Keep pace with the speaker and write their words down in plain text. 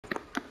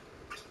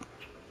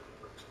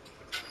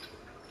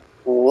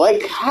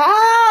Like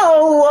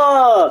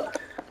how?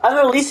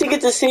 I'm releasing it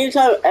at the same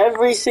time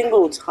every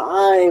single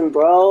time,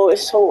 bro.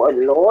 It's so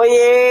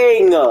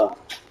annoying.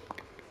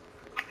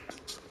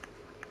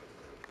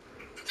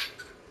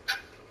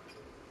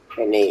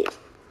 Hey Nate,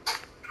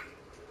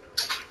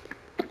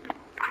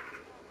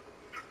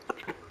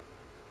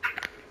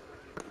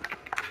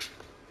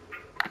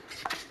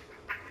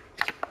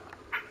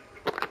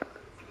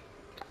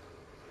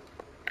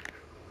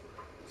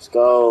 let's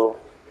go.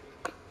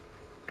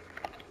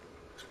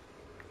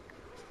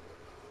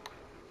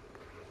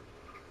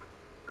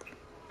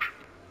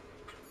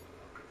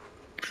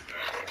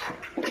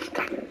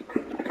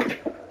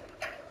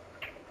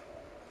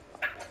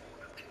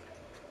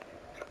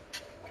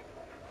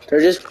 They're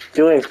just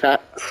doing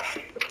fat.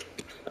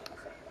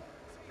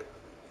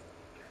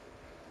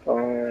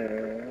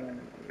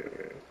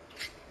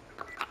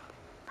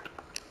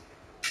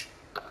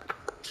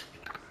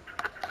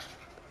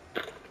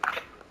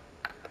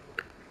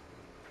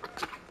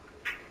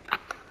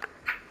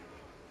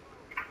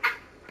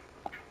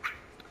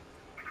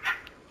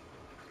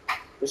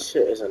 This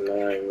shit is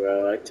annoying,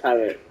 bro. I time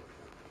it.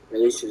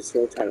 Release it at the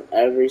same time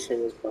every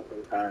single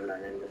fucking time I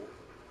end it.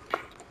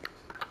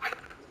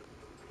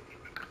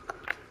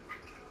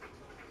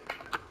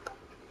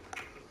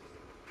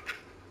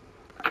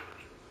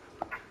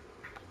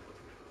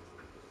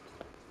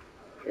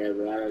 Yeah,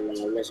 but I don't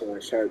know. I'm missing my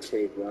sharp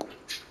tape, bro.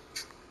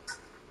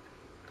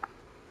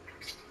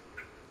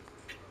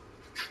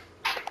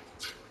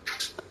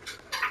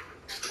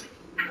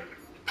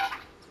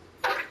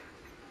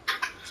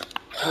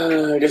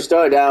 Just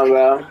throw it down,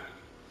 bro.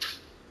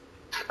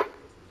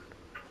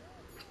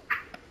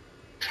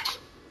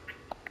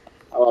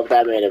 Oh, if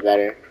that made it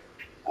better.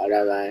 Oh,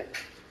 never mind.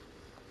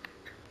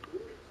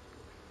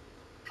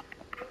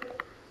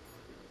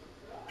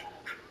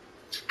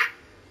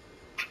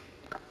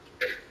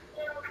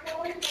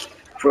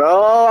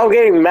 Bro, I'm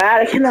getting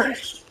mad. I cannot.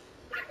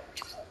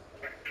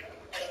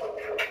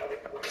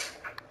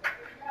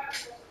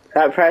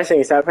 Stop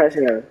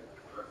pressing them.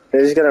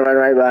 They're just gonna run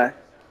right by.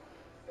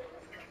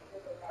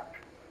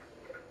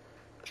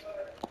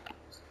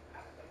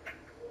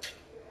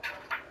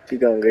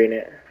 Keep going, green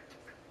it.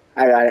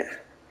 I got it.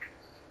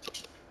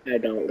 I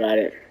don't got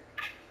it.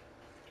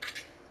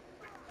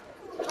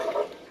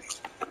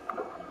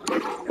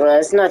 Bro,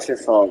 it's not your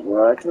fault,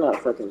 bro. I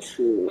cannot fucking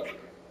shoot.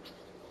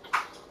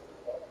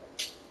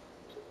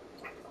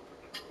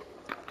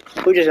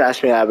 Who just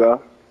asked me that,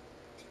 bro?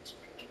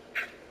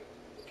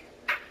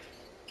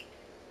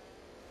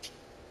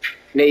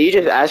 Nate, you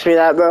just asked me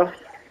that, bro?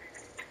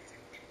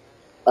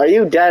 Are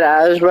you dead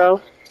ass, bro?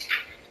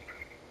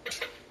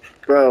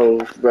 Bro,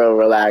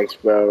 relax,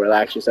 bro.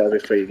 Relax yourself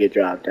before you get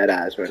dropped. Dead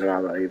ass, bro. No,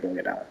 I'm not even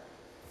bugging out.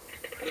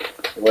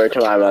 Word to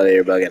my mother,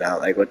 you're bugging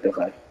out. Like, what the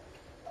fuck?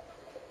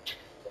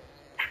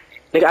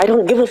 Nigga, I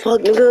don't give a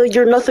fuck, nigga.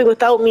 You're nothing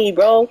without me,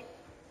 bro.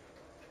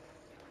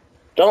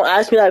 Don't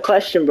ask me that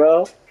question,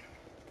 bro.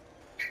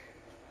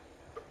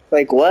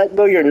 Like, what,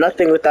 bro? You're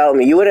nothing without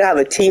me. You wouldn't have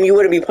a team. You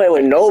wouldn't be playing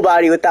with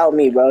nobody without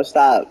me, bro.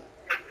 Stop.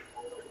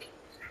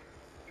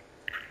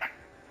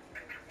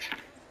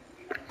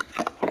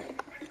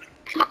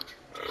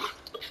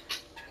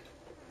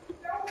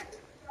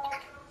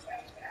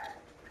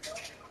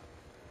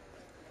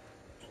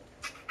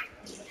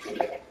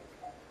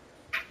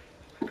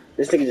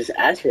 This nigga just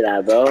asked me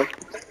that, bro.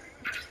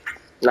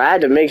 No, I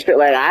had to make sure,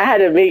 like, I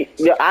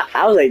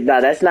was like,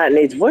 nah, that's not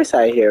Nate's voice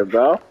I hear,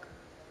 bro.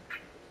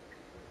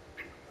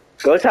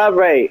 Go top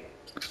right.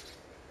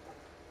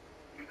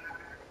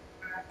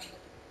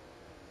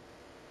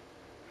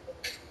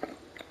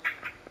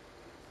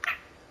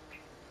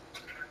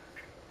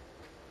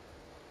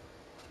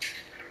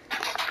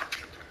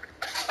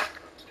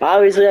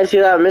 Obviously, I see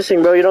that I'm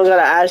missing, bro. You don't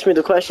gotta ask me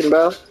the question,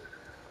 bro.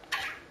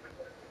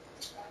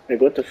 Like,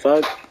 what the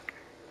fuck?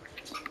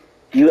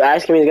 You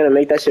asking me is gonna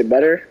make that shit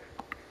better?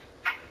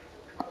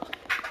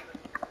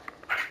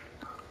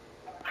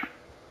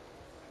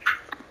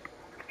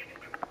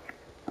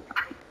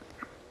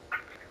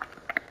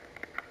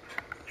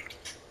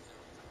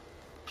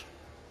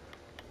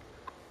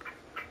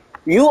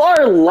 You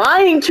are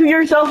lying to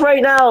yourself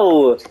right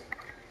now.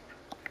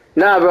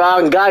 Nah, bro,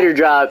 I'm God you're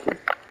dropped.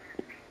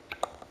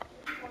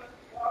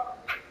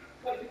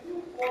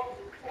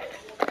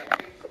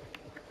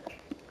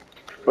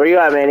 Where you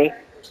at, Manny?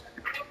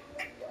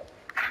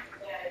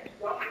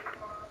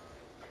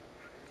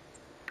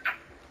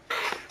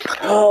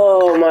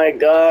 Oh my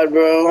god,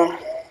 bro.